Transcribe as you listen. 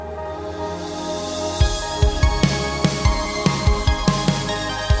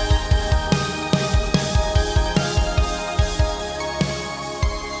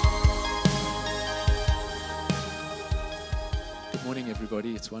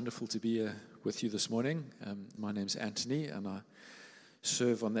It's wonderful to be with you this morning. My name's Anthony, and I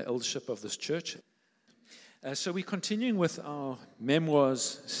serve on the eldership of this church. So we're continuing with our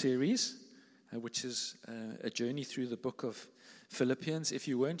Memoirs series, which is a journey through the book of Philippians. If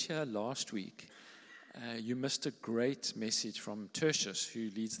you weren't here last week, you missed a great message from Tertius,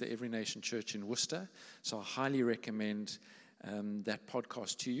 who leads the Every Nation Church in Worcester. So I highly recommend that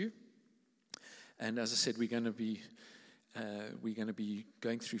podcast to you. And as I said, we're going to be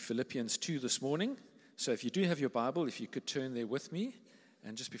going through Philippians 2 this morning. So if you do have your Bible, if you could turn there with me.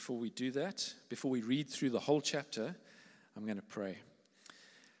 And just before we do that, before we read through the whole chapter, I'm going to pray.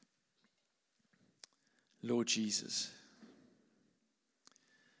 Lord Jesus,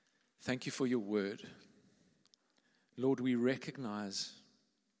 thank you for your word. Lord, we recognize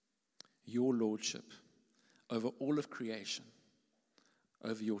your lordship over all of creation,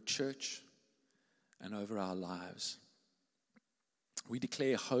 over your church, and over our lives. We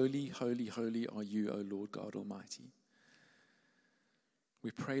declare, holy, holy, holy are you, O Lord God Almighty.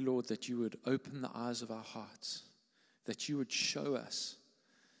 We pray, Lord, that you would open the eyes of our hearts, that you would show us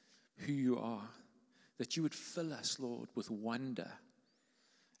who you are, that you would fill us, Lord, with wonder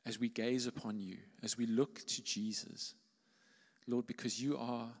as we gaze upon you, as we look to Jesus. Lord, because you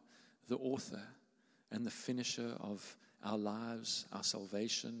are the author and the finisher of our lives, our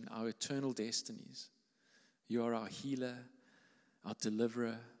salvation, our eternal destinies. You are our healer, our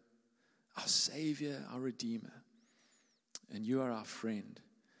deliverer, our Savior, our Redeemer. And you are our friend.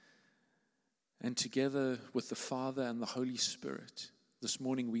 And together with the Father and the Holy Spirit, this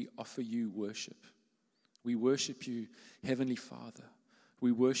morning we offer you worship. We worship you, Heavenly Father.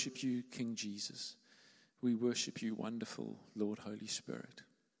 We worship you, King Jesus. We worship you, wonderful Lord, Holy Spirit.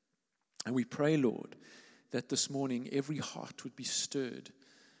 And we pray, Lord, that this morning every heart would be stirred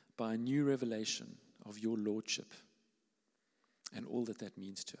by a new revelation of your Lordship and all that that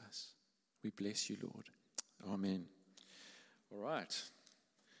means to us. We bless you, Lord. Amen. All right.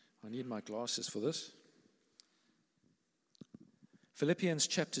 I need my glasses for this. Philippians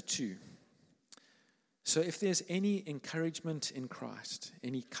chapter 2. So if there's any encouragement in Christ,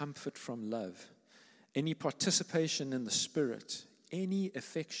 any comfort from love, any participation in the Spirit, any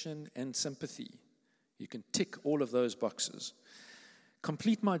affection and sympathy, you can tick all of those boxes.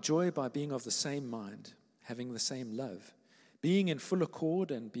 Complete my joy by being of the same mind, having the same love, being in full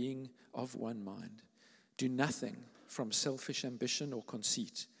accord and being of one mind. Do nothing from selfish ambition or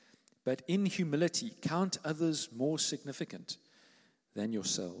conceit, but in humility count others more significant than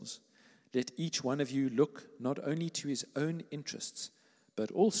yourselves. Let each one of you look not only to his own interests, but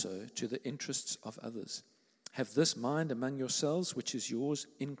also to the interests of others. Have this mind among yourselves, which is yours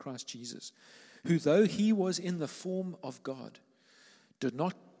in Christ Jesus, who, though he was in the form of God, did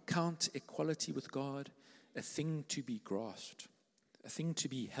not count equality with God a thing to be grasped, a thing to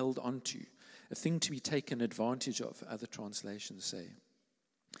be held onto, a thing to be taken advantage of, other translations say.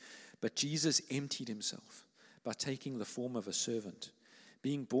 But Jesus emptied himself by taking the form of a servant,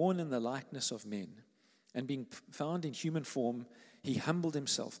 being born in the likeness of men, and being found in human form, he humbled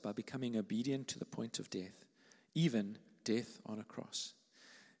himself by becoming obedient to the point of death, even death on a cross.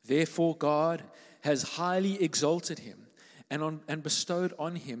 Therefore God has highly exalted him and bestowed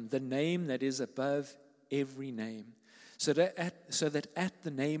on him the name that is above every name, so that at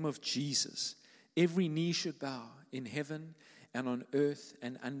the name of Jesus, every knee should bow in heaven and on earth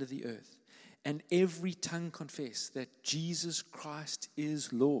and under the earth, and every tongue confess that Jesus Christ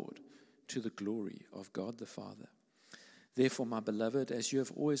is Lord, to the glory of God the Father. Therefore, my beloved, as you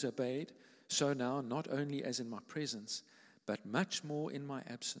have always obeyed, so now, not only as in my presence, but much more in my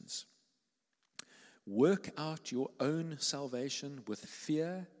absence. Work out your own salvation with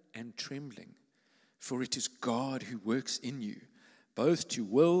fear and trembling, for it is God who works in you, both to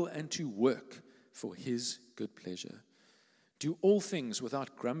will and to work for his good pleasure. Do all things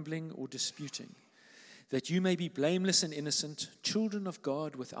without grumbling or disputing, that you may be blameless and innocent, children of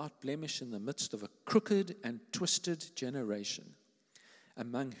God without blemish in the midst of a crooked and twisted generation,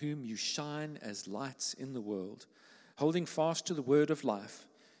 among whom you shine as lights in the world, holding fast to the word of life,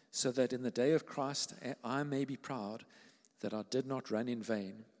 so that in the day of Christ I may be proud that I did not run in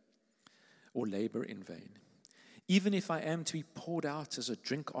vain or labor in vain. Even if I am to be poured out as a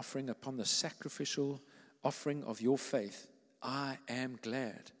drink offering upon the sacrificial offering of your faith, I am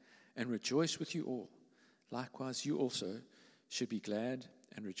glad and rejoice with you all. Likewise, you also should be glad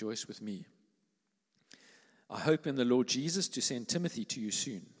and rejoice with me. I hope in the Lord Jesus to send Timothy to you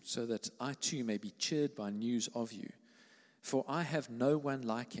soon, so that I too may be cheered by news of you. For I have no one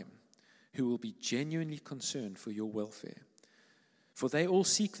like him who will be genuinely concerned for your welfare. For they all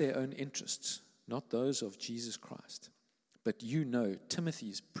seek their own interests, not those of Jesus Christ. But you know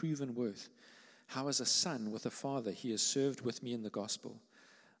Timothy's proven worth, how as a son with a father he has served with me in the gospel.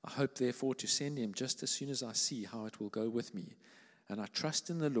 I hope therefore to send him just as soon as I see how it will go with me. And I trust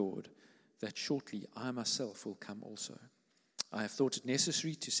in the Lord that shortly I myself will come also. I have thought it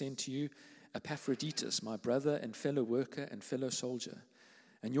necessary to send to you Epaphroditus, my brother and fellow worker and fellow soldier,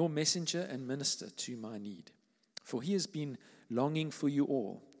 and your messenger and minister to my need. For he has been longing for you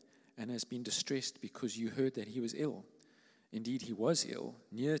all, and has been distressed because you heard that he was ill. Indeed, he was ill,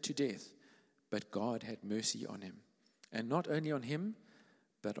 near to death, but God had mercy on him. And not only on him,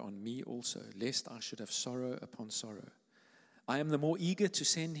 but on me also, lest I should have sorrow upon sorrow. I am the more eager to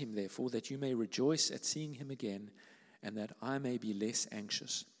send him, therefore, that you may rejoice at seeing him again, and that I may be less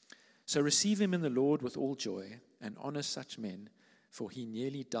anxious. So receive him in the Lord with all joy, and honor such men, for he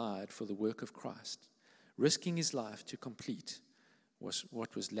nearly died for the work of Christ, risking his life to complete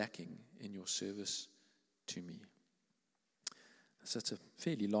what was lacking in your service to me. So it's a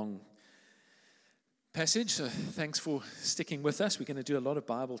fairly long passage, so thanks for sticking with us. We're going to do a lot of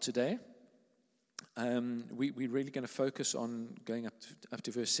Bible today. We're really going to focus on going up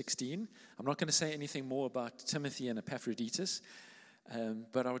to verse 16. I'm not going to say anything more about Timothy and Epaphroditus,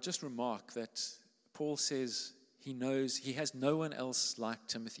 but I would just remark that Paul says he knows he has no one else like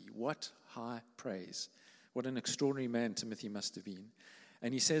Timothy. What high praise. What an extraordinary man Timothy must have been.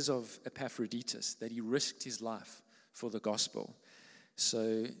 And he says of Epaphroditus that he risked his life for the gospel.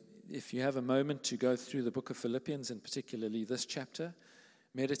 So if you have a moment to go through the book of Philippians, and particularly this chapter,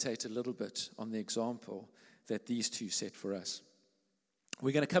 meditate a little bit on the example that these two set for us.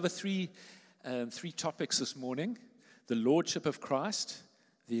 We're going to cover three topics this morning: the lordship of Christ,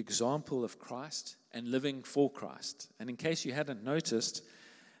 the example of Christ, and living for Christ. And in case you hadn't noticed,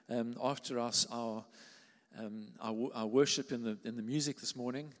 after our worship in the music this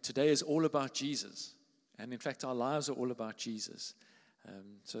morning, today is all about Jesus. And in fact, our lives are all about Jesus.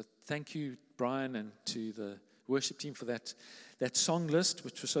 So thank you, Brian, and to the worship team for that song list,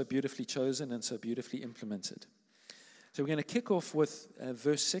 which was so beautifully chosen and so beautifully implemented. So we're going to kick off with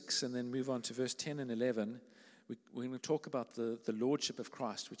verse 6 and then move on to verse 10 and 11. We're going to talk about the lordship of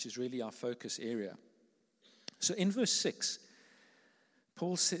Christ, which is really our focus area. So in verse 6,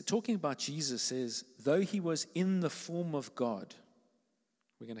 Paul, talking about Jesus, says, though he was in the form of God.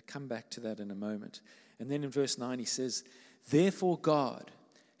 We're going to come back to that in a moment. And then in verse 9 he says, therefore God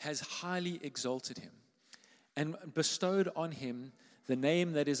has highly exalted him and bestowed on him the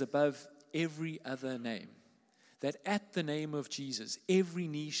name that is above every other name, that at the name of Jesus every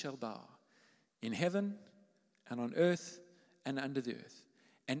knee shall bow, in heaven and on earth and under the earth,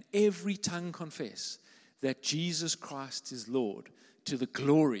 and every tongue confess that Jesus Christ is Lord, to the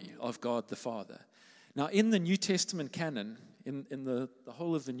glory of God the Father. Now in the New Testament canon, in the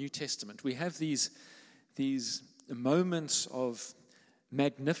whole of the New Testament, we have these moments of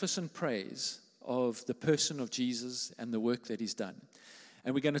magnificent praise of the person of Jesus and the work that he's done.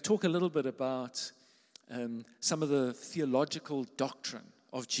 And we're going to talk a little bit about some of the theological doctrine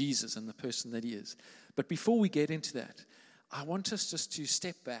of Jesus and the person that he is. But before we get into that, I want us just to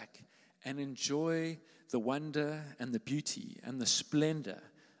step back and enjoy the wonder and the beauty and the splendor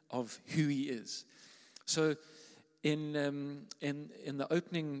of who he is. So in the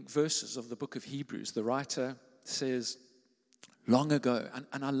opening verses of the book of Hebrews, the writer says, long ago,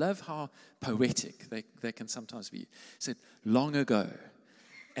 and I love how poetic they can sometimes be. He said, long ago,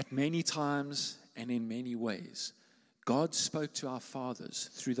 at many times and in many ways, God spoke to our fathers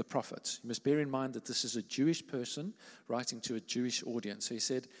through the prophets. You must bear in mind that this is a Jewish person writing to a Jewish audience. So he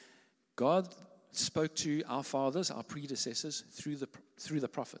said, God spoke to our fathers, our predecessors, through the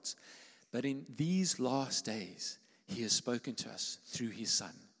prophets. But in these last days, he has spoken to us through his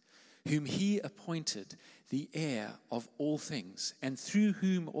Son, whom he appointed the heir of all things, and through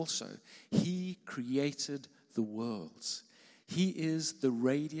whom also he created the worlds. He is the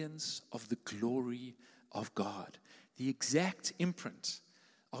radiance of the glory of God, the exact imprint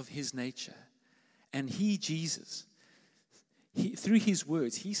of his nature. And he, Jesus, through his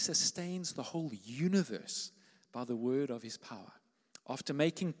words, he sustains the whole universe by the word of his power. After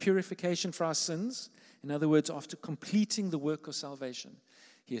making purification for our sins, in other words, after completing the work of salvation,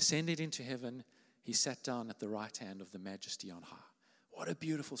 he ascended into heaven. He sat down at the right hand of the Majesty on high. What a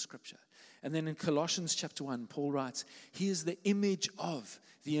beautiful scripture. And then in Colossians chapter 1, Paul writes, he is the image of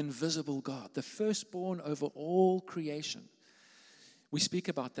the invisible God, the firstborn over all creation. We speak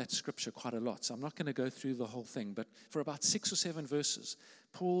about that scripture quite a lot, so I'm not going to go through the whole thing, but for about 6 or 7 verses,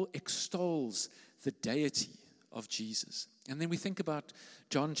 Paul extols the deity of Jesus. And then we think about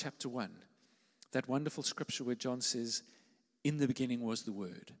John chapter 1, that wonderful scripture where John says, in the beginning was the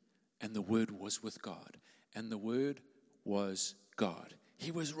Word, and the Word was with God, and the Word was God.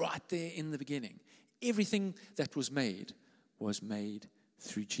 He was right there in the beginning. Everything that was made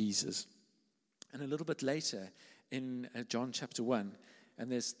through Jesus. And a little bit later in John chapter 1,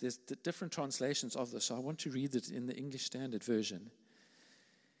 and there's different translations of this, so I want to read it in the English Standard Version.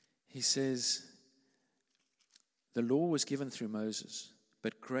 He says, the law was given through Moses,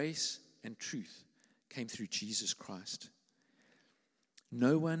 but grace and truth came through Jesus Christ.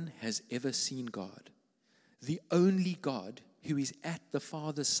 No one has ever seen God. The only God who is at the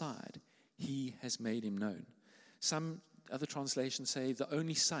Father's side, he has made him known. Some other translations say the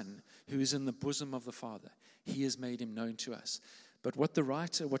only Son who is in the bosom of the Father, he has made him known to us. But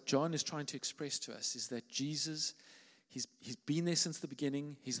what John is trying to express to us is that Jesus, he's been there since the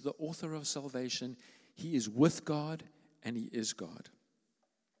beginning. He's the author of salvation. He is with God and he is God.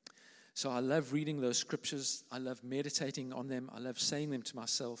 So I love reading those scriptures. I love meditating on them. I love saying them to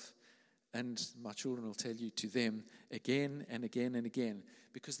myself. And my children will tell you to them again and again and again,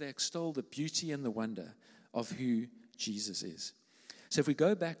 because they extol the beauty and the wonder of who Jesus is. So if we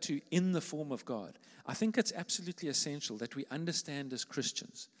go back to in the form of God, I think it's absolutely essential that we understand as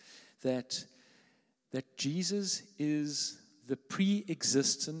Christians that Jesus is the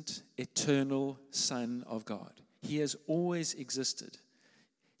pre-existent, eternal Son of God. He has always existed.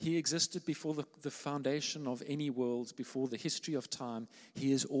 He existed before the foundation of any worlds, before the history of time.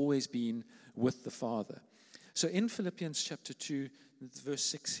 He has always been with the Father. So in Philippians chapter 2, verse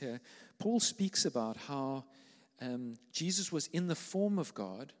 6 here, Paul speaks about how Jesus was in the form of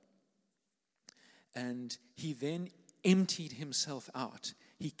God, and he then emptied himself out.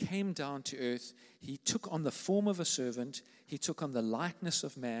 He came down to earth. He took on the form of a servant. He took on the likeness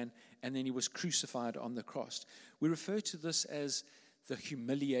of man, and then he was crucified on the cross. We refer to this as the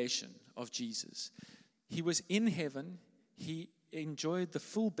humiliation of Jesus. He was in heaven. He enjoyed the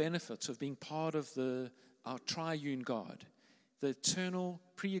full benefits of being part of our triune God, the eternal,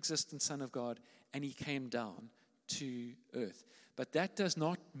 pre-existent Son of God, and he came down to earth. But that does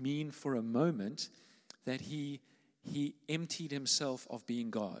not mean for a moment that he emptied himself of being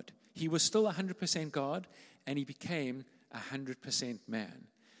God. He was still 100% God, and he became 100% man.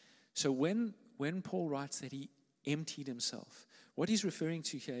 So when Paul writes that he emptied himself, what he's referring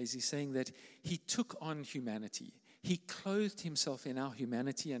to here is he's saying that he took on humanity. He clothed himself in our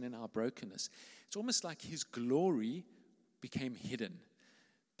humanity and in our brokenness. It's almost like his glory became hidden.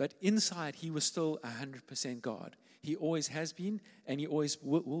 But inside, he was still 100% God. He always has been, and he always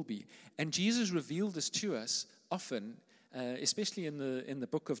will be. And Jesus revealed this to us often, especially in the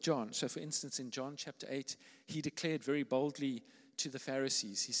book of John. So, for instance, in John chapter 8, he declared very boldly to the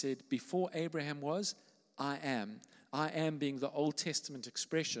Pharisees, he said, before Abraham was, I am. I am being the Old Testament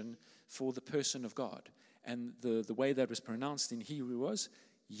expression for the person of God. And the way that was pronounced in Hebrew was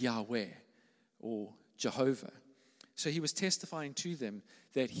Yahweh or Jehovah. So he was testifying to them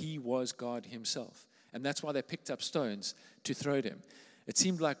that he was God himself. And that's why they picked up stones to throw at him. It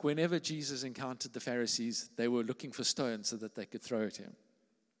seemed like whenever Jesus encountered the Pharisees, they were looking for stones so that they could throw at him.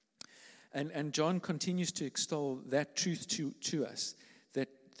 And John continues to extol that truth to us,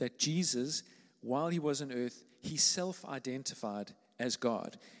 that Jesus, while he was on earth, he self-identified as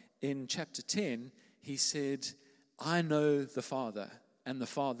God. In chapter 10, he said, I know the Father, and the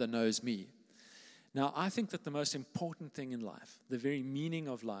Father knows me. Now, I think that the most important thing in life, the very meaning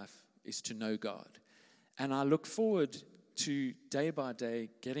of life, is to know God. And I look forward to, day by day,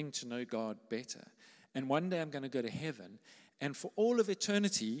 getting to know God better. And one day I'm going to go to heaven, and for all of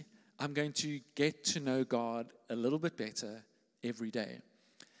eternity, I'm going to get to know God a little bit better every day.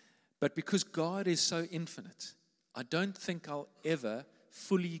 But because God is so infinite, I don't think I'll ever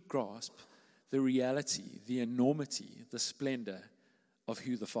fully grasp the reality, the enormity, the splendor of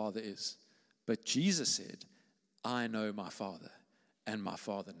who the Father is. But Jesus said, I know my Father, and my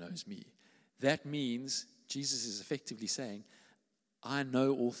Father knows me. That means Jesus is effectively saying, I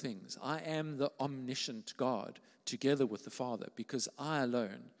know all things. I am the omniscient God together with the Father, because I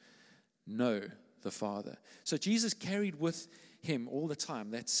alone know the Father. So Jesus carried with him all the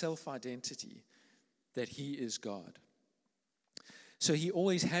time that self-identity that he is God. So he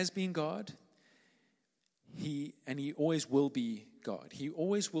always has been God, and he always will be God. He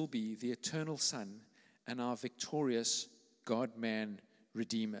always will be the eternal Son and our victorious God-man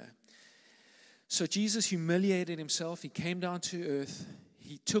Redeemer. So Jesus humiliated himself. He came down to earth.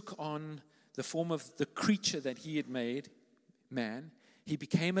 He took on the form of the creature that he had made, man. He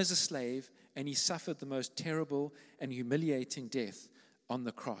became as a slave, and he suffered the most terrible and humiliating death on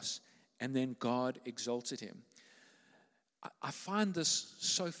the cross. And then God exalted him. I find this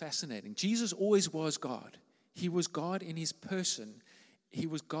so fascinating. Jesus always was God. He was God in his person. He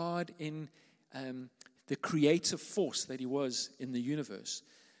was God in the creative force that he was in the universe.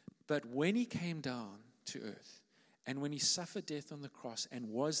 But when he came down to earth, and when he suffered death on the cross and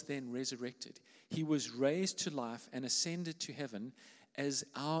was then resurrected, he was raised to life and ascended to heaven as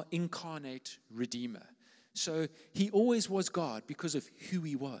our incarnate Redeemer. So he always was God because of who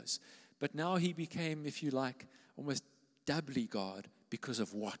he was. But now he became, if you like, almost doubly God because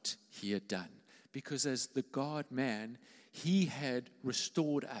of what he had done. Because as the God-man, he had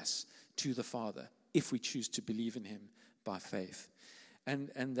restored us to the Father if we choose to believe in him by faith.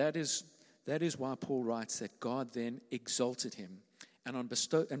 And that is why Paul writes that God then exalted him and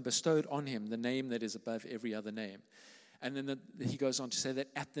bestowed on him the name that is above every other name. And then he goes on to say that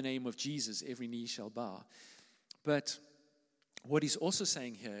at the name of Jesus, every knee shall bow. But what he's also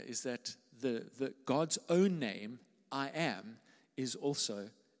saying here is that the God's own name, I am, is also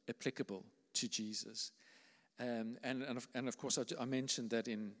applicable to Jesus. And of course, I mentioned that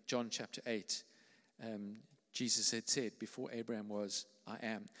in John chapter 8, Jesus had said, before Abraham was, I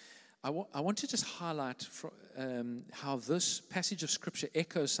am. I want to just highlight how this passage of Scripture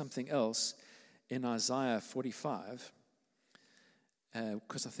echoes something else in Isaiah 45,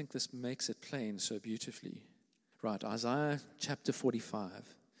 because I think this makes it plain so beautifully. Right, Isaiah chapter 45,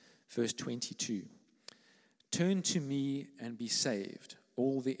 verse 22. Turn to me and be saved,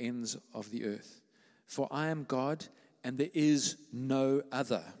 all the ends of the earth. For I am God, and there is no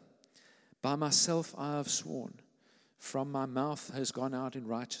other. By myself I have sworn. From my mouth has gone out in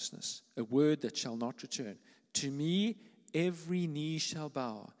righteousness, a word that shall not return. To me every knee shall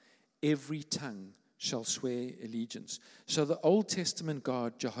bow, every tongue shall swear allegiance. So the Old Testament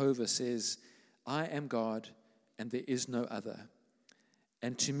God, Jehovah, says, I am God, and there is no other.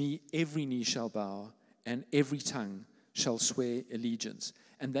 And to me every knee shall bow, and every tongue shall swear allegiance.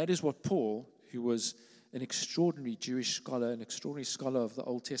 And that is what Paul, who was an extraordinary Jewish scholar, an extraordinary scholar of the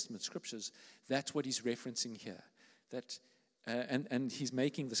Old Testament scriptures, that's what he's referencing here. That, and he's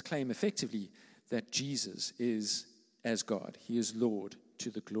making this claim effectively that Jesus is as God. He is Lord to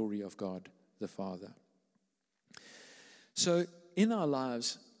the glory of God the Father. So in our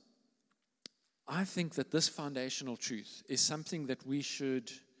lives, I think that this foundational truth is something that we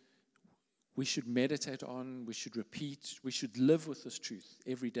should meditate on, we should repeat, we should live with this truth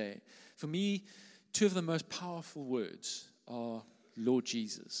every day. For me, two of the most powerful words are Lord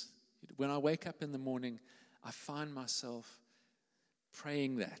Jesus. When I wake up in the morning, I find myself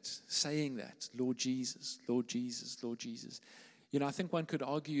praying that, saying that, Lord Jesus, Lord Jesus, Lord Jesus. You know, I think one could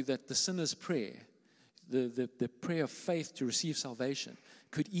argue that the sinner's prayer, the prayer of faith to receive salvation,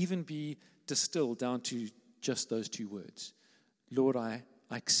 could even be distilled down to just those two words. Lord, I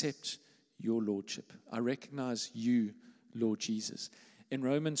accept your lordship. I recognize you, Lord Jesus. In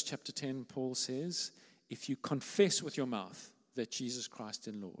Romans chapter 10, Paul says, if you confess with your mouth that Jesus Christ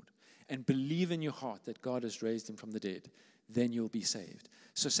is Lord and believe in your heart that God has raised him from the dead, then you'll be saved.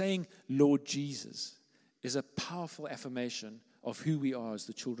 So saying Lord Jesus is a powerful affirmation of who we are as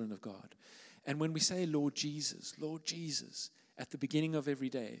the children of God. And when we say Lord Jesus, at the beginning of every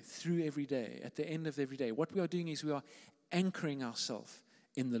day, through every day, at the end of every day, what we are doing is we are anchoring ourselves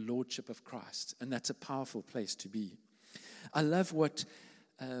in the lordship of Christ. And that's a powerful place to be. I love what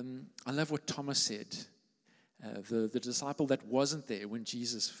Thomas said, the disciple that wasn't there when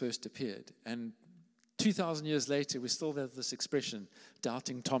Jesus first appeared. And 2,000 years later, we still have this expression,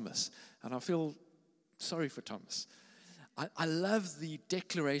 doubting Thomas. And I feel sorry for Thomas. I love the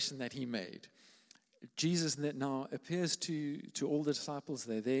declaration that he made. Jesus now appears to all the disciples.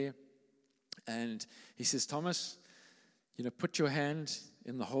 They're there. And he says, Thomas, put your hand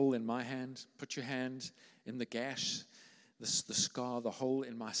in the hole in my hand. Put your hand in the gash, the scar, the hole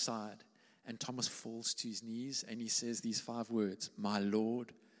in my side. And Thomas falls to his knees and he says these 5 words, my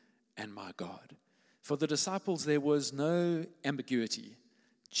Lord and my God. For the disciples, there was no ambiguity.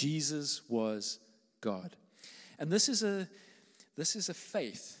 Jesus was God. And this is a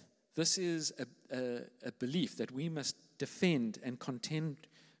faith. This is a belief that we must defend and contend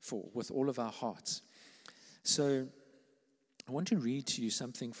for with all of our hearts. So I want to read to you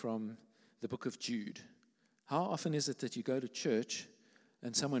something from the book of Jude. How often is it that you go to church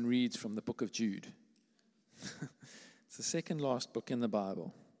and someone reads from the book of Jude? It's the second last book in the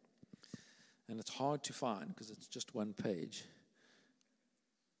Bible. And it's hard to find because it's just one page.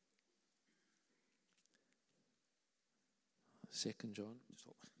 Second John.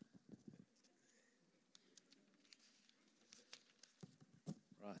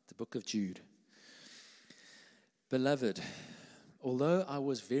 Right, the book of Jude. Beloved, although I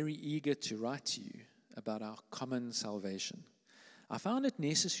was very eager to write to you about our common salvation, I found it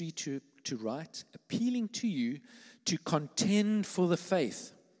necessary to write, appealing to you to contend for the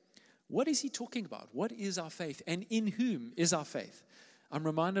faith What is he talking about? What is our faith? And in whom is our faith? I'm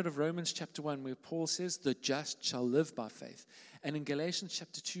reminded of Romans chapter 1 where Paul says, the just shall live by faith. And in Galatians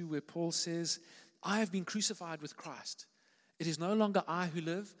chapter 2 where Paul says, I have been crucified with Christ. It is no longer I who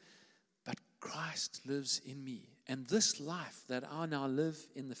live, but Christ lives in me. And this life that I now live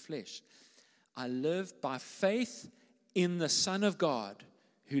in the flesh, I live by faith in the Son of God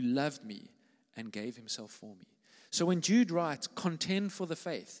who loved me and gave himself for me. So when Jude writes, contend for the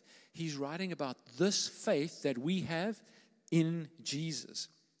faith, he's writing about this faith that we have in Jesus.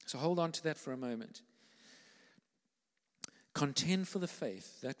 So hold on to that for a moment. Contend for the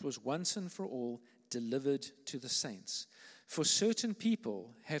faith that was once and for all delivered to the saints. For certain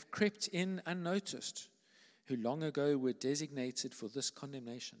people have crept in unnoticed, who long ago were designated for this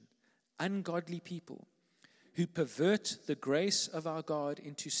condemnation. Ungodly people who pervert the grace of our God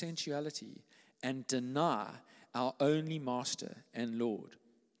into sensuality and deny our only Master and Lord,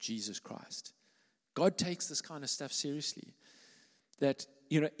 Jesus Christ. God takes this kind of stuff seriously. That,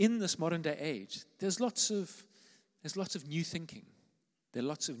 in this modern day age, there's lots of new thinking. There are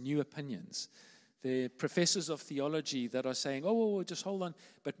lots of new opinions. There are professors of theology that are saying, oh, just hold on,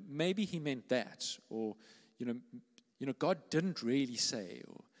 but maybe he meant that. Or, God didn't really say.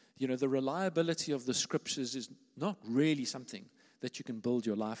 Or, the reliability of the scriptures is not really something that you can build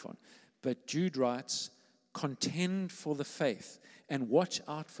your life on. But Jude writes, contend for the faith and watch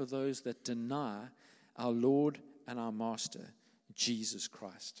out for those that deny our Lord and our Master, Jesus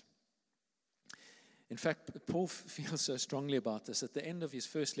Christ. In fact, Paul feels so strongly about this. At the end of his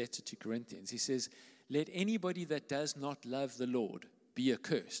first letter to Corinthians, he says, let anybody that does not love the Lord be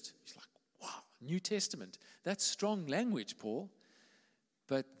accursed. He's like, wow, New Testament. That's strong language, Paul.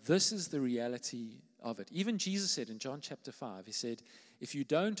 But this is the reality of it. Even Jesus said in John chapter 5, he said, if you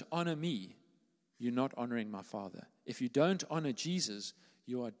don't honor me, you're not honoring my Father. If you don't honor Jesus,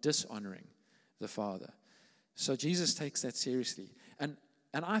 you are dishonoring the Father. So Jesus takes that seriously. And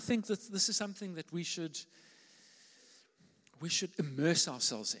I think that this is something that we should immerse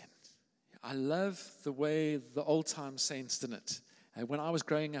ourselves in. I love the way the old-time saints did it. When I was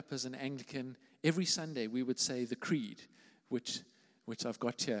growing up as an Anglican, every Sunday we would say the Creed, which I've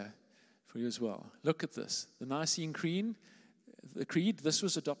got here for you as well. Look at this. The Nicene Creed, this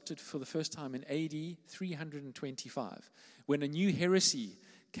was adopted for the first time in AD 325, when a new heresy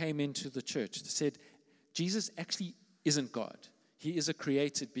came into the church that said, Jesus actually isn't God. He is a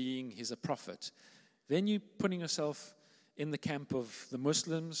created being. He's a prophet. Then you're putting yourself in the camp of the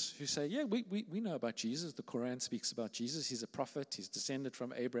Muslims who say, yeah, we know about Jesus. The Quran speaks about Jesus. He's a prophet. He's descended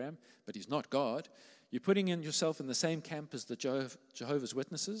from Abraham, but he's not God. You're putting yourself in the same camp as the Jehovah's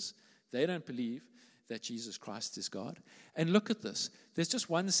Witnesses. They don't believe that Jesus Christ is God. And look at this. There's just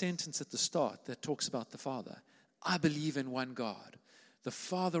one sentence at the start that talks about the Father. I believe in one God, the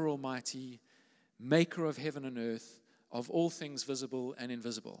Father Almighty, maker of heaven and earth, of all things visible and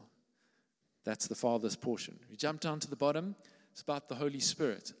invisible. That's the Father's portion. We jump down to the bottom. It's about the Holy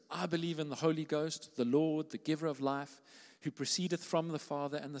Spirit. I believe in the Holy Ghost, the Lord, the giver of life, who proceedeth from the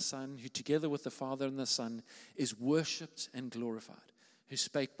Father and the Son, who together with the Father and the Son is worshipped and glorified, who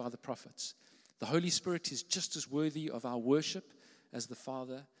spake by the prophets. The Holy Spirit is just as worthy of our worship as the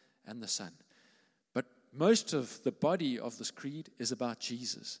Father and the Son. But most of the body of this creed is about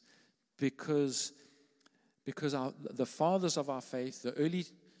Jesus, because the fathers of our faith, the early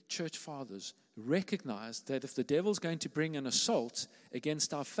church fathers, recognized that if the devil's going to bring an assault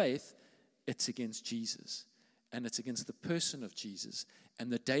against our faith, it's against Jesus. And it's against the person of Jesus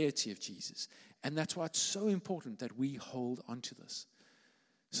and the deity of Jesus. And that's why it's so important that we hold on to this.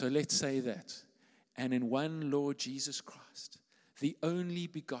 So let's say that. And in one Lord Jesus Christ, the only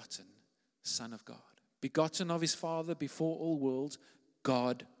begotten Son of God, begotten of his Father before all worlds,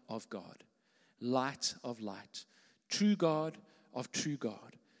 God of God, light of light, true God of true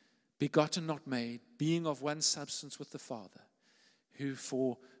God, begotten not made, being of one substance with the Father, who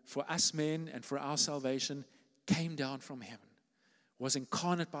for us men and for our salvation came down from heaven, was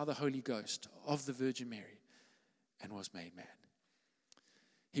incarnate by the Holy Ghost of the Virgin Mary, and was made man.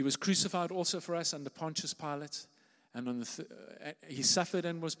 He was crucified also for us under Pontius Pilate, and he suffered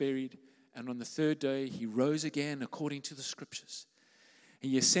and was buried, and on the third day he rose again according to the Scriptures.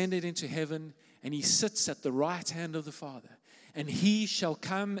 He ascended into heaven, and he sits at the right hand of the Father. And he shall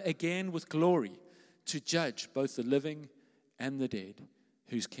come again with glory to judge both the living and the dead,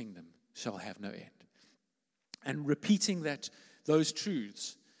 whose kingdom shall have no end. And repeating those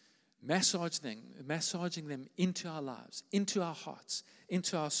truths, massaging them into our lives, into our hearts,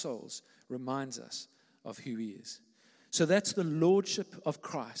 into our souls, reminds us of who he is. So that's the lordship of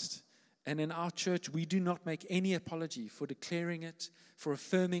Christ And in our church, we do not make any apology for declaring it, for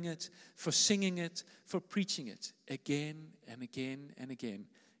affirming it, for singing it, for preaching it again and again and again.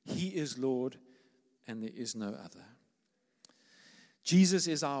 He is Lord, and there is no other. Jesus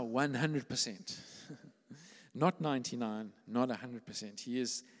is our 100%, not 99, not 100%. He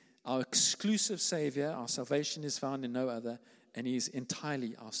is our exclusive Savior. Our salvation is found in no other, and He is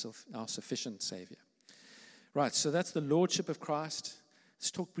entirely our sufficient Savior. Right, so that's the Lordship of Christ.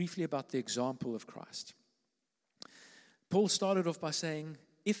 Let's talk briefly about the example of Christ. Paul started off by saying,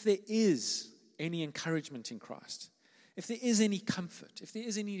 if there is any encouragement in Christ, if there is any comfort, if there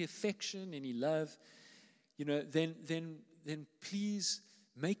is any affection, any love, then please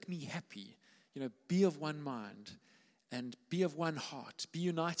make me happy. Be of one mind and be of one heart. Be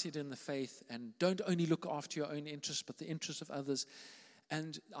united in the faith and don't only look after your own interests, but the interests of others.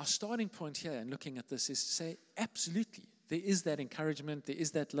 And our starting point here in looking at this is to say, absolutely, there is that encouragement, there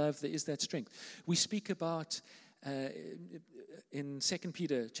is that love, there is that strength. We speak about, in 2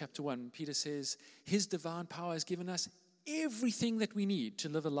 Peter chapter 1, Peter says, His divine power has given us everything that we need to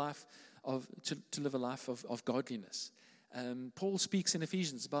live a life of godliness. Paul speaks in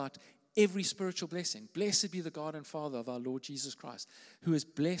Ephesians about every spiritual blessing. Blessed be the God and Father of our Lord Jesus Christ, who has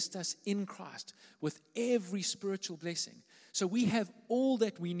blessed us in Christ with every spiritual blessing. So we have all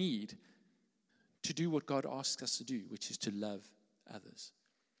that we need to do what God asks us to do, which is to love others.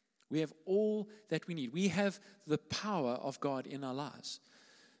 We have all that we need. We have the power of God in our lives.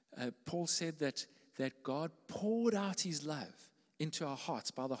 Paul said that God poured out His love into our hearts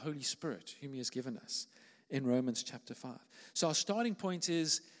by the Holy Spirit, whom He has given us, in Romans chapter 5. So our starting point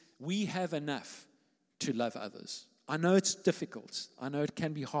is we have enough to love others. I know it's difficult. I know it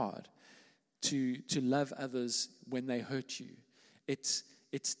can be hard to love others when they hurt you.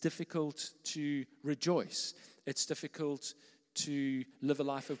 It's difficult to rejoice. It's difficult to live a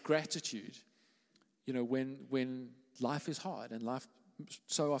life of gratitude, when life is hard, and life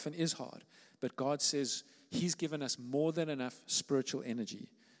so often is hard. But God says He's given us more than enough spiritual energy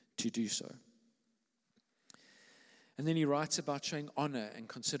to do so. And then he writes about showing honor and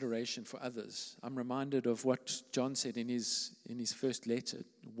consideration for others. I'm reminded of what John said in his first letter,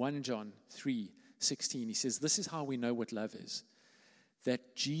 1 John 3:16. He says, this is how we know what love is,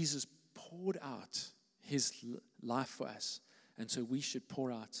 that Jesus poured out His life for us, and so we should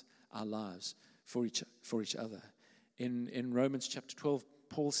pour out our lives for each other. In Romans chapter 12,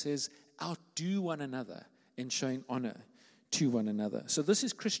 Paul says, outdo one another in showing honor to one another. So this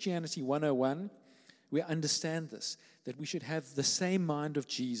is Christianity 101. We understand this, that we should have the same mind of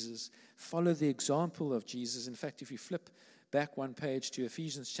Jesus, follow the example of Jesus. In fact, if you flip back one page to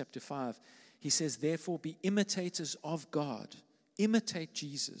Ephesians chapter 5, he says, therefore be imitators of God. Imitate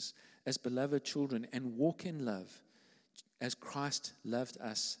Jesus as beloved children and walk in love as Christ loved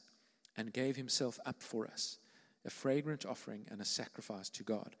us and gave Himself up for us, a fragrant offering and a sacrifice to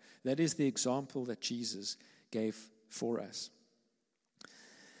God. That is the example that Jesus gave for us.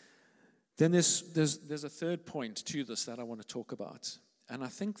 Then there's a third point to this that I want to talk about. And I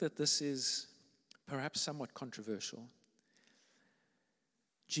think that this is perhaps somewhat controversial.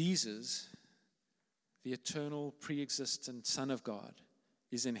 Jesus, the eternal, pre-existent Son of God,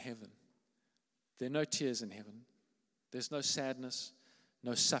 is in heaven. There are no tears in heaven. There's no sadness,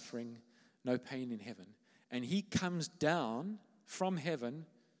 no suffering, no pain in heaven. And He comes down from heaven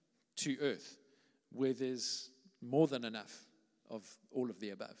to earth, where there's more than enough of all of the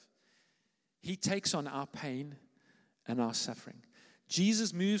above. He takes on our pain and our suffering.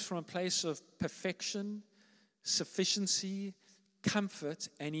 Jesus moves from a place of perfection, sufficiency, comfort,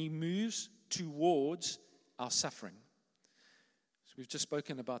 and He moves towards our suffering. So we've just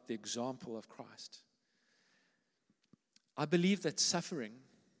spoken about the example of Christ. I believe that suffering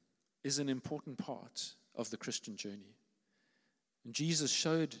is an important part of the Christian journey. And Jesus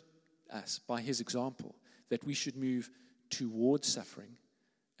showed us by His example that we should move towards suffering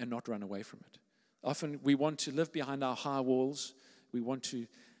and not run away from it. Often we want to live behind our high walls. We want to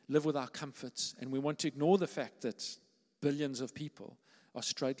live with our comforts, and we want to ignore the fact that billions of people are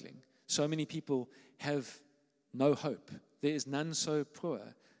struggling. So many people have no hope. There is none so poor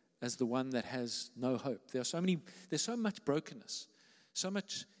as the one that has no hope. There's so much brokenness, so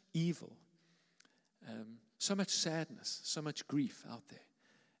much evil, so much sadness, so much grief out there.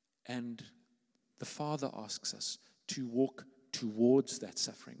 And the Father asks us to walk towards that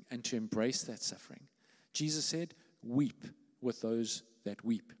suffering and to embrace that suffering. Jesus said, weep with those that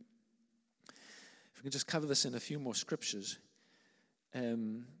weep. If we can just cover this in a few more scriptures.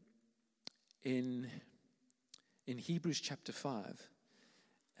 In Hebrews chapter 5,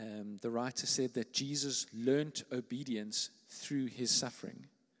 the writer said that Jesus learnt obedience through His suffering.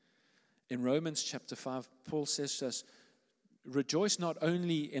 In Romans chapter 5, Paul says to us, rejoice not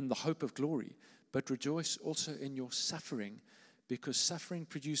only in the hope of glory, but rejoice also in your suffering, because suffering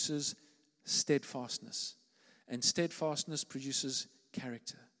produces steadfastness, and steadfastness produces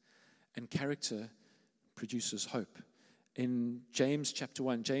character, and character produces hope. In James chapter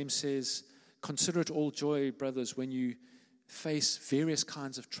 1, James says, consider it all joy, brothers, when you face various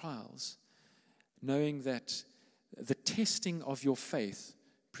kinds of trials, knowing that the testing of your faith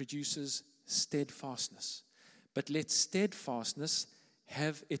produces steadfastness. But let steadfastness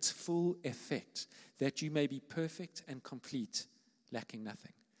have its full effect, that you may be perfect and complete, lacking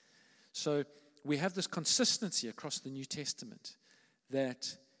nothing. So we have this consistency across the New Testament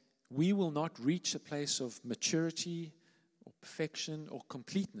that we will not reach a place of maturity or perfection or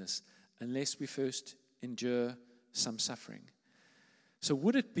completeness unless we first endure some suffering. So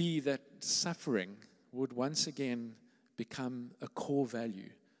would it be that suffering would once again become a core value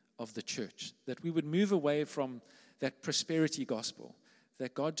of the church, that we would move away from that prosperity gospel,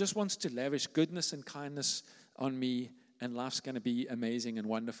 that God just wants to lavish goodness and kindness on me and life's going to be amazing and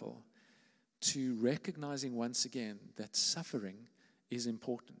wonderful, to recognizing once again that suffering is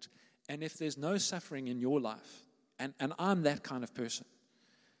important. And if there's no suffering in your life, and I'm that kind of person,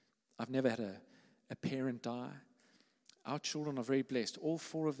 I've never had a parent die. Our children are very blessed. All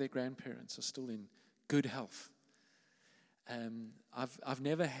 4 of their grandparents are still in good health. I've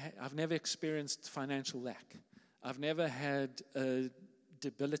never experienced financial lack. I've never had a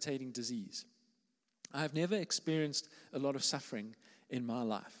debilitating disease. I've never experienced a lot of suffering in my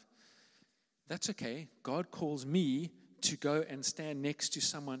life. That's okay. God calls me to go and stand next to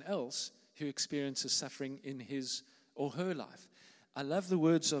someone else who experiences suffering in his or her life. I love the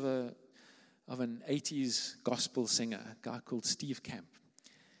words of an 80s gospel singer, a guy called Steve Camp.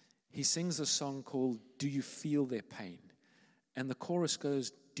 He sings a song called Do You Feel Their Pain? And the chorus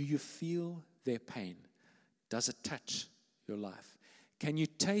goes, do you feel their pain? Does it touch your life? Can you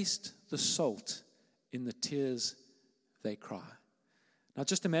taste the salt in the tears they cry? Now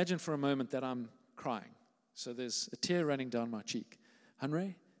just imagine for a moment that I'm crying. So there's a tear running down my cheek.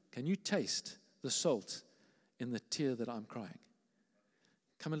 Henry, can you taste the salt in the tear that I'm crying?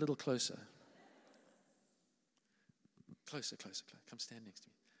 Come a little closer. Closer. Come stand next to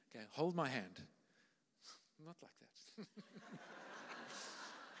me. Okay, hold my hand. Not like that.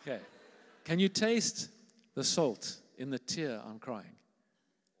 Okay. Can you taste the salt in the tear I'm crying?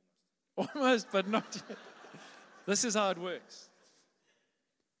 Almost, but not yet. This is how it works.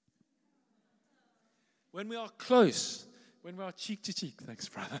 When we are close, when we are cheek to cheek, thanks,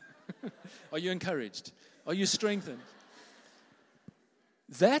 brother. Are you encouraged? Are you strengthened?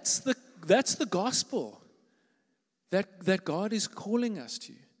 That's the gospel that God is calling us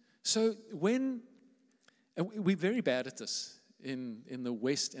to. So and we're very bad at this in the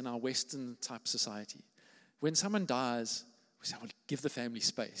West, in our Western type society. When someone dies, we say, well, give the family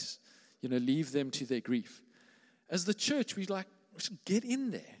space. Leave them to their grief. As the church, we should get in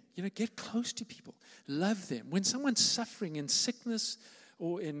there. Get close to people. Love them. When someone's suffering in sickness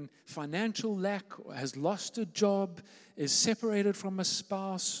or in financial lack or has lost a job, is separated from a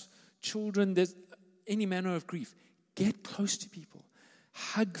spouse, children, there's any manner of grief, get close to people.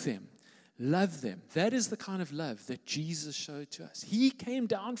 Hug them. Love them. That is the kind of love that Jesus showed to us. He came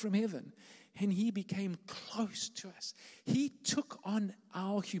down from heaven and he became close to us. He took on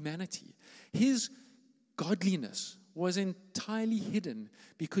our humanity. His godliness was entirely hidden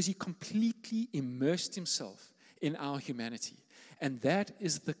because he completely immersed himself in our humanity. And that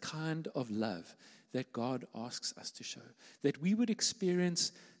is the kind of love that God asks us to show. That we would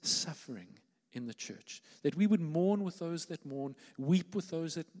experience suffering in the church. That we would mourn with those that mourn, weep with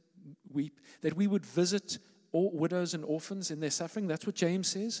those that weep. That we would visit widows and orphans in their suffering. That's what James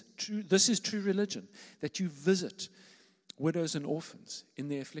says. This is true religion. That you visit widows and orphans in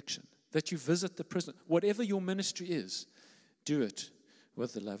their affliction. That you visit the prison. Whatever your ministry is, do it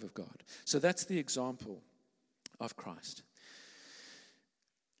with the love of God. So that's the example of Christ.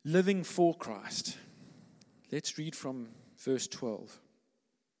 Living for Christ. Let's read from verse 12.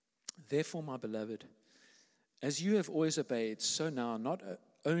 Therefore, my beloved, as you have always obeyed, so now, not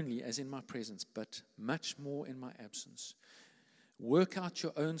only as in my presence, but much more in my absence, work out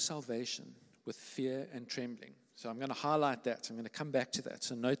your own salvation with fear and trembling. So I'm going to highlight that. I'm going to come back to that.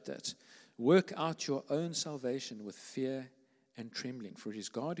 So note that. Work out your own salvation with fear and trembling, for it is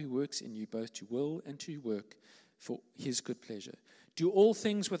God who works in you both to will and to work for his good pleasure. Do all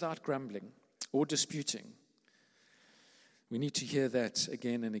things without grumbling or disputing. We need to hear that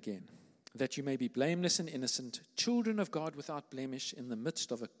again and again. That you may be blameless and innocent, children of God without blemish in the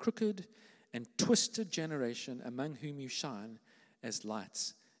midst of a crooked and twisted generation, among whom you shine as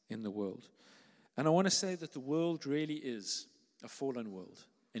lights in the world. And I want to say that the world really is a fallen world,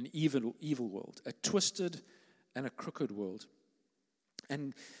 an evil world, a twisted and a crooked world.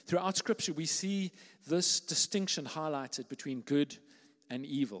 And throughout Scripture, we see this distinction highlighted between good and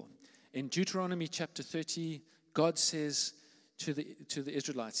evil. In Deuteronomy chapter 30, God says to the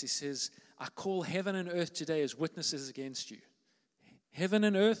Israelites, He says, I call heaven and earth today as witnesses against you. Heaven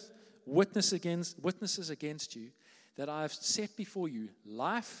and earth, witnesses against you, that I have set before you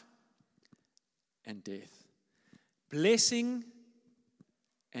life and death, blessing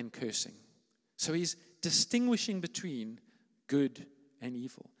and cursing. So He's distinguishing between good and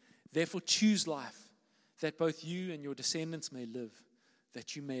evil. Therefore, choose life, that both you and your descendants may live,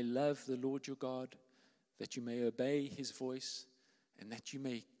 that you may love the Lord your God, that you may obey His voice, and that you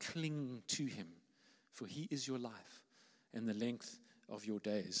may cling to Him, for He is your life and the length of your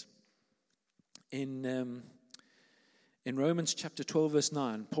days. In Romans chapter 12, verse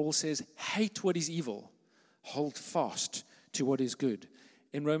 9, Paul says, hate what is evil, hold fast to what is good.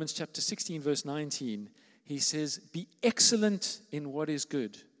 In Romans chapter 16, verse 19, he says, be excellent in what is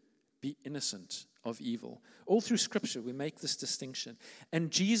good, be innocent of evil. All through Scripture, we make this distinction.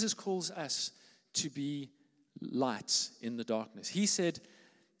 And Jesus calls us to be lights in the darkness. He said,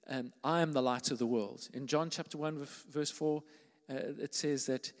 I am the light of the world. In John chapter 1, verse 4, it says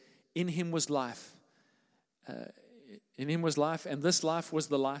that in Him was life. In Him was life, and this life was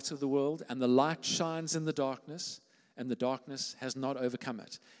the light of the world, and the light shines in the darkness, and the darkness has not overcome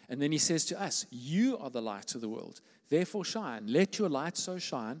it. And then He says to us, you are the light of the world. Therefore shine. Let your light so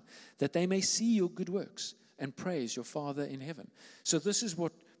shine that they may see your good works and praise your Father in heaven. So this is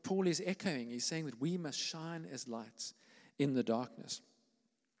what Paul is echoing. He's saying that we must shine as lights in the darkness.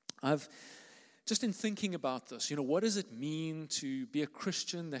 I've just in thinking about this, what does it mean to be a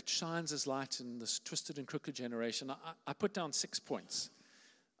Christian that shines as light in this twisted and crooked generation? I put down 6 points.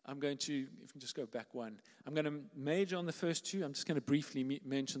 I'm going to, if you can just go back one, I'm going to major on the first 2. I'm just going to briefly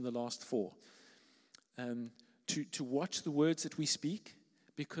mention the last 4. To watch the words that we speak,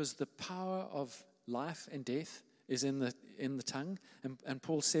 because the power of life and death is in the tongue. And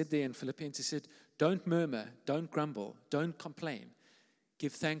Paul said there in Philippians, he said, don't murmur, don't grumble, don't complain.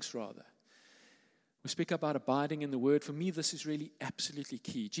 Give thanks rather. We speak about abiding in the word. For me, this is really absolutely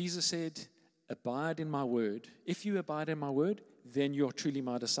key. Jesus said, abide in my word. If you abide in my word, then you're truly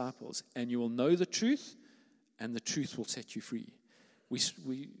my disciples, and you will know the truth, and the truth will set you free.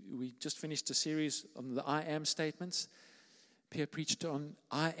 We just finished a series on the I am statements. Pierre preached on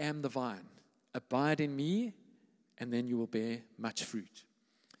I am the vine. Abide in me, and then you will bear much fruit.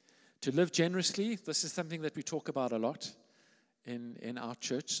 To live generously, this is something that we talk about a lot in our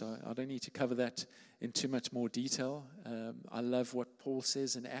church, so I don't need to cover that in too much more detail. I love what Paul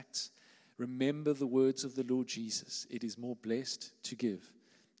says in Acts. Remember the words of the Lord Jesus. It is more blessed to give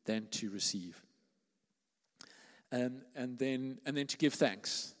than to receive. And then to give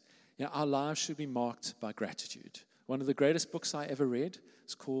thanks. Our lives should be marked by gratitude. One of the greatest books I ever read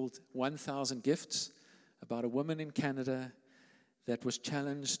is called 1,000 Gifts, about a woman in Canada that was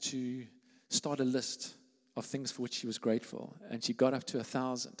challenged to start a list of things for which she was grateful. And she got up to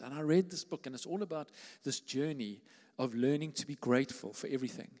 1,000. And I read this book, and it's all about this journey of learning to be grateful for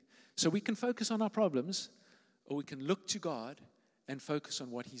everything. So we can focus on our problems, or we can look to God and focus on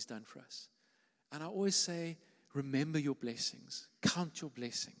what He's done for us. And I always say, remember your blessings. Count your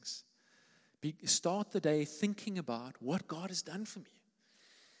blessings. Start the day thinking about what God has done for me.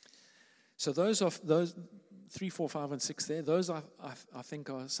 So those 3, 4, 5, and 6 there, those I think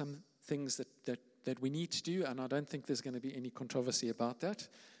are some things that we need to do, and I don't think there's going to be any controversy about that.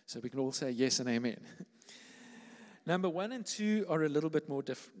 So we can all say yes and amen. Number 1 and 2 are a little bit more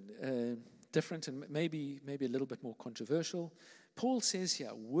different and maybe a little bit more controversial. Paul says here,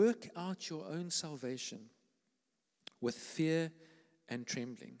 work out your own salvation with fear and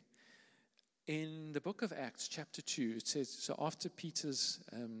trembling. In the book of Acts, chapter 2, it says, so after Peter's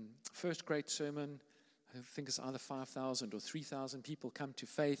first great sermon, I think it's either 5,000 or 3,000 people come to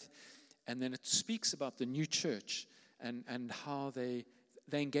faith, and then it speaks about the new church and how they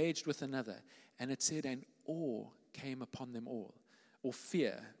engaged with another. And it said, and awe came upon them all, or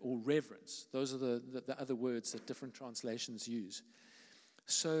fear, or reverence. Those are the other words that different translations use.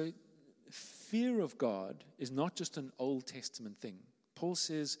 So fear of God is not just an Old Testament thing. Paul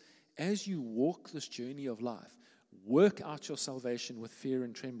says, as you walk this journey of life, work out your salvation with fear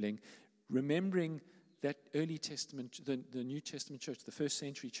and trembling, remembering that early Testament, the New Testament church, the first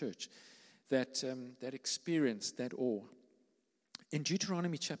century church, that experienced that awe. In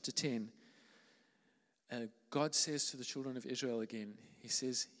Deuteronomy chapter 10, God says to the children of Israel again, He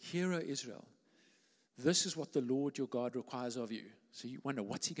says, hear, O Israel, this is what the Lord your God requires of you. So you wonder,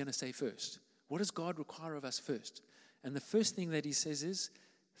 what's he going to say first? What does God require of us first? And the first thing that he says is,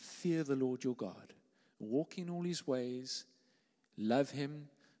 fear the Lord your God. Walk in all his ways, love him,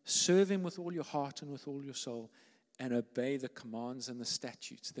 serve him with all your heart and with all your soul, and obey the commands and the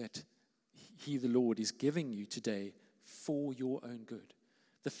statutes that he, the Lord, is giving you today for your own good.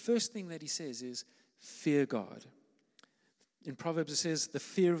 The first thing that he says is, fear God. In Proverbs it says, the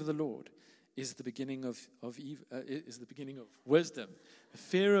fear of the Lord is the beginning of wisdom. The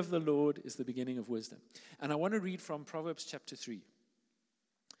fear of the Lord is the beginning of wisdom. And I want to read from Proverbs chapter 3,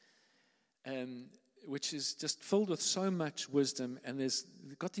 which is just filled with so much wisdom, and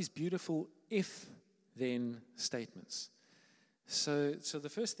they've got these beautiful if-then statements. So the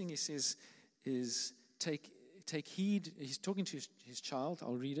first thing he says is, take heed. He's talking to his child.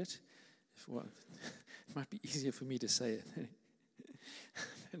 I'll read it. It might be easier for me to say it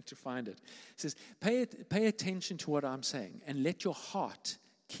than to find it. It says, pay attention to what I'm saying, and let your heart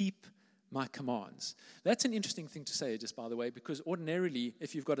keep my commands. That's an interesting thing to say, just by the way, because ordinarily,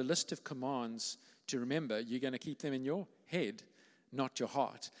 if you've got a list of commands to remember, you're going to keep them in your head, not your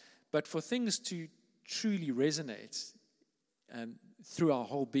heart. But for things to truly resonate through our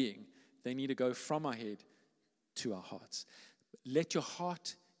whole being, they need to go from our head to our hearts. Let your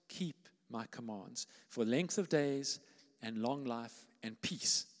heart keep my commands. For length of days and long life and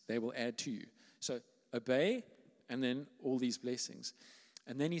peace, they will add to you. So obey, and then all these blessings.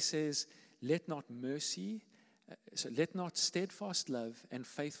 And then he says, let not steadfast love and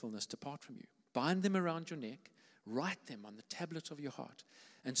faithfulness depart from you. Bind them around your neck, write them on the tablets of your heart,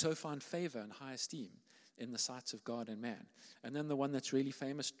 and so find favor and high esteem in the sights of God and man. And then the one that's really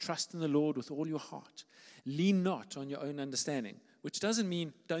famous, trust in the Lord with all your heart. Lean not on your own understanding, which doesn't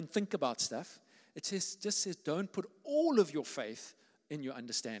mean don't think about stuff. It just says don't put all of your faith in your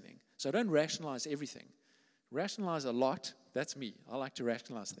understanding. So don't rationalize everything. Rationalize a lot. That's me. I like to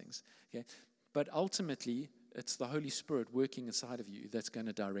rationalize things. Okay? But ultimately, it's the Holy Spirit working inside of you that's going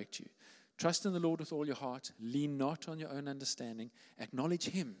to direct you. Trust in the Lord with all your heart. Lean not on your own understanding. Acknowledge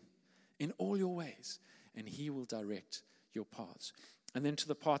him in all your ways, and he will direct your paths. And then to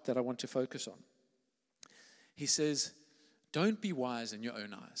the part that I want to focus on. He says, don't be wise in your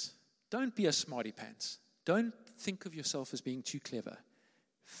own eyes. Don't be a smarty pants. Don't think of yourself as being too clever.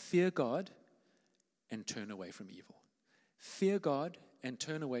 Fear God and turn away from evil. Fear God and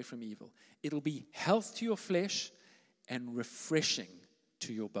turn away from evil. It'll be health to your flesh and refreshing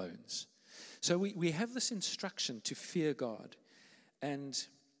to your bones. So we have this instruction to fear God. And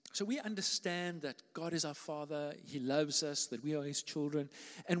so we understand that God is our Father. He loves us, that we are his children.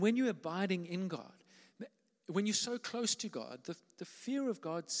 And when you're abiding in God, when you're so close to God, the fear of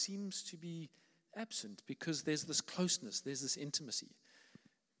God seems to be absent because there's this closeness, there's this intimacy.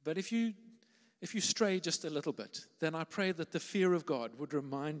 But if you stray just a little bit, then I pray that the fear of God would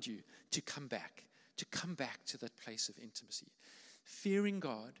remind you to come back to that place of intimacy. Fearing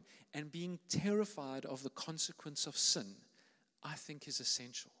God and being terrified of the consequence of sin, I think, is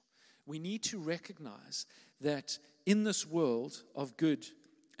essential. We need to recognize that in this world of good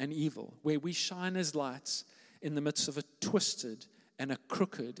and evil, where we shine as lights in the midst of a twisted and a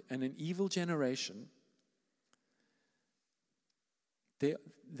crooked and an evil generation,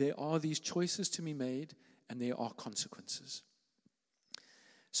 there are these choices to be made, and there are consequences.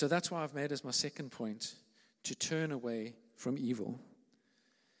 So that's why I've made as my second point to turn away from evil.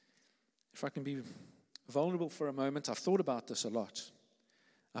 If I can be vulnerable for a moment, I've thought about this a lot.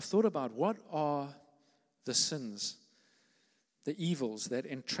 I've thought about what are the sins, the evils that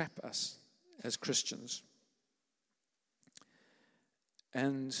entrap us as Christians.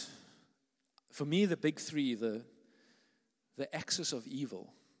 And for me, the big three, the axis of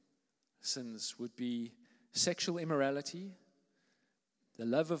evil sins would be sexual immorality, the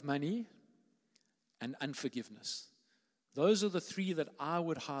love of money, and unforgiveness. Those are the three that I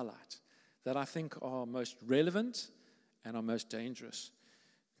would highlight that I think are most relevant and are most dangerous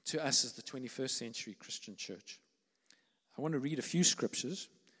to us as the 21st century Christian church. I want to read a few scriptures.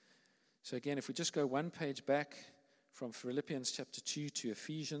 So again, if we just go one page back from Philippians chapter 2 to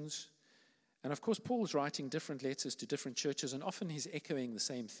Ephesians. And of course, Paul's writing different letters to different churches, and often he's echoing the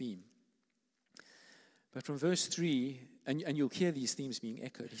same theme. But from verse 3, and you'll hear these themes being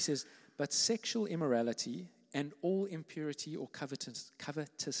echoed, he says, but sexual immorality and all impurity or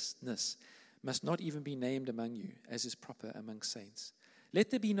covetousness must not even be named among you, as is proper among saints. Let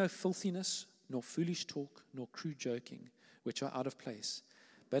there be no filthiness, nor foolish talk, nor crude joking, which are out of place.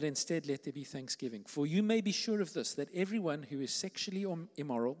 But instead let there be thanksgiving. For you may be sure of this, that everyone who is sexually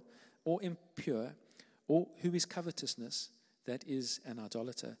immoral or impure, or who is covetousness, that is an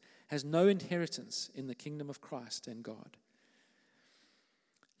idolater, has no inheritance in the kingdom of Christ and God.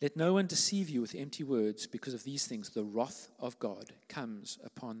 Let no one deceive you with empty words, because of these things the wrath of God comes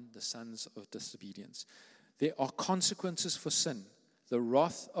upon the sons of disobedience. There are consequences for sin. The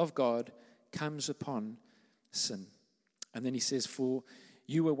wrath of God comes upon sin. And then he says, for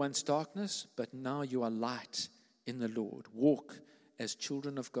you were once darkness, but now you are light in the Lord. Walk as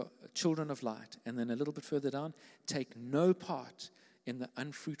children of God, children of light. And then a little bit further down, take no part in the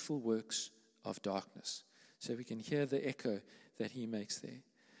unfruitful works of darkness. So we can hear the echo that he makes there.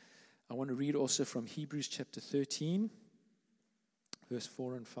 I want to read also from Hebrews chapter 13, verse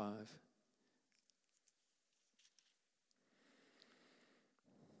 4 and 5.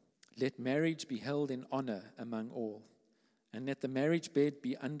 Let marriage be held in honor among all, and let the marriage bed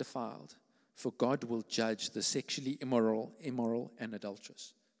be undefiled, for God will judge the sexually immoral, and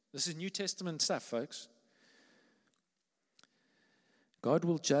adulterous. This is New Testament stuff, folks. God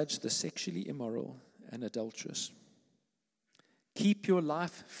will judge the sexually immoral and adulterous. Keep your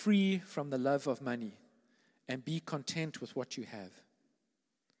life free from the love of money and be content with what you have.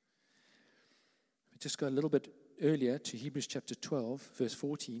 We just go a little bit earlier to Hebrews chapter 12, verse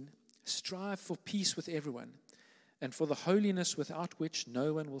 14. Strive for peace with everyone and for the holiness without which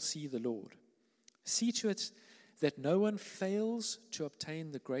no one will see the Lord. See to it that no one fails to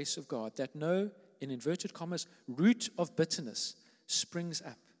obtain the grace of God, that no, in inverted commas, root of bitterness springs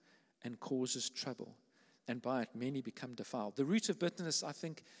up and causes trouble, and by it many become defiled. The root of bitterness, I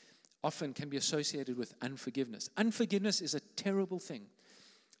think, often can be associated with unforgiveness. Unforgiveness is a terrible thing.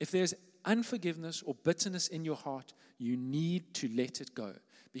 If there's unforgiveness or bitterness in your heart, you need to let it go,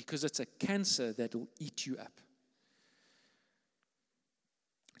 because it's a cancer that will eat you up.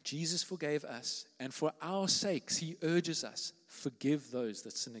 Jesus forgave us, and for our sakes, he urges us, forgive those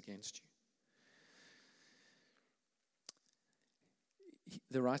that sin against you.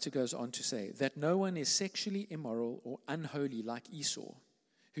 The writer goes on to say that no one is sexually immoral or unholy like Esau,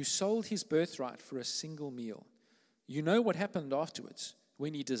 who sold his birthright for a single meal. You know what happened afterwards.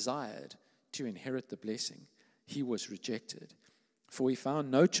 When he desired to inherit the blessing, he was rejected, for he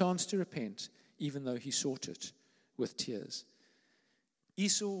found no chance to repent, even though he sought it with tears.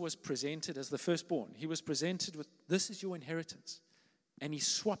 Esau was presented as the firstborn. He was presented with, this is your inheritance. And he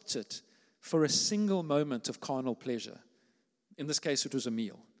swapped it for a single moment of carnal pleasure. In this case, it was a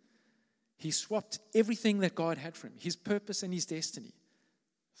meal. He swapped everything that God had for him, his purpose and his destiny,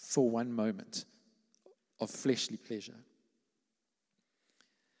 for one moment of fleshly pleasure.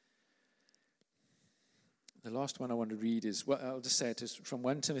 The last one I want to read is, well, I'll just say it is from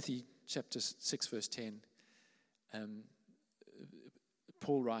 1 Timothy chapter 6, verse 10.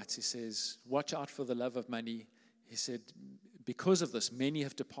 Paul writes, he says, watch out for the love of money. He said, because of this, many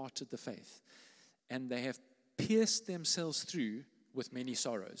have departed the faith, and they have pierced themselves through with many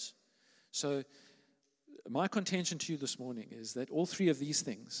sorrows. So my contention to you this morning is that all three of these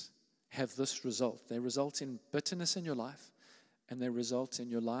things have this result. They result in bitterness in your life, and they result in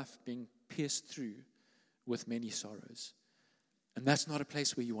your life being pierced through with many sorrows. And that's not a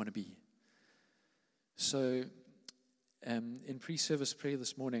place where you want to be. So in pre-service prayer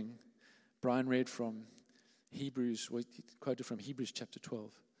this morning, Brian read from Hebrews, he quoted from Hebrews chapter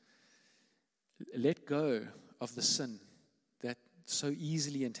 12. Let go of the sin that so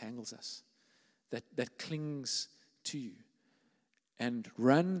easily entangles us, that clings to you, and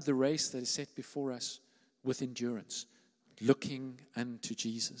run the race that is set before us with endurance, looking unto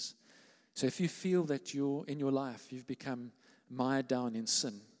Jesus. So if you feel that in your life you've become mired down in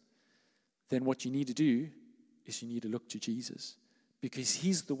sin, then what you need to do is you need to look to Jesus, because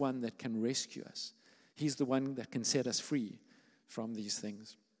he's the one that can rescue us. He's the one that can set us free from these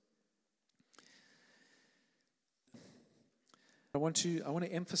things. I want to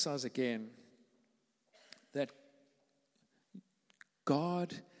emphasize again that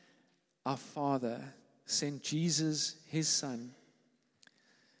God, our Father, sent Jesus, his Son,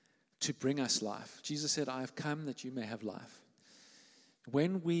 to bring us life. Jesus said, I have come that you may have life.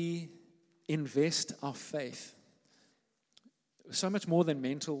 When we invest our faith, so much more than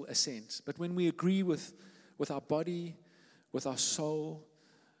mental assent, but when we agree with our body, with our soul,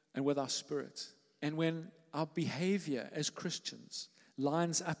 and with our spirit, and when our behavior as Christians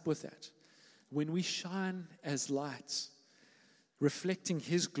lines up with that, when we shine as lights, reflecting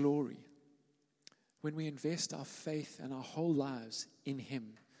his glory, when we invest our faith and our whole lives in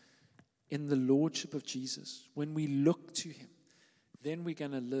him, in the lordship of Jesus, when we look to him, then we're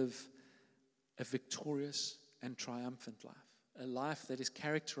going to live a victorious and triumphant life, a life that is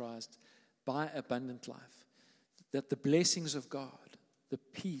characterized by abundant life, that the blessings of God, the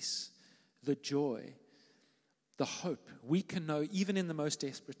peace, the joy, the hope. We can know even in the most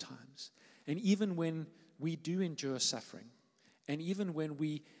desperate times, and even when we do endure suffering, and even when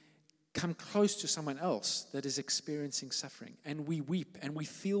we come close to someone else that is experiencing suffering, and we weep, and we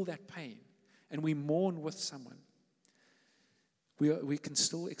feel that pain, and we mourn with someone, we can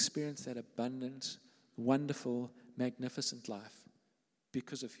still experience that abundant, wonderful, magnificent life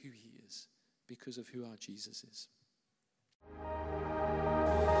because of who He is, because of who our Jesus is.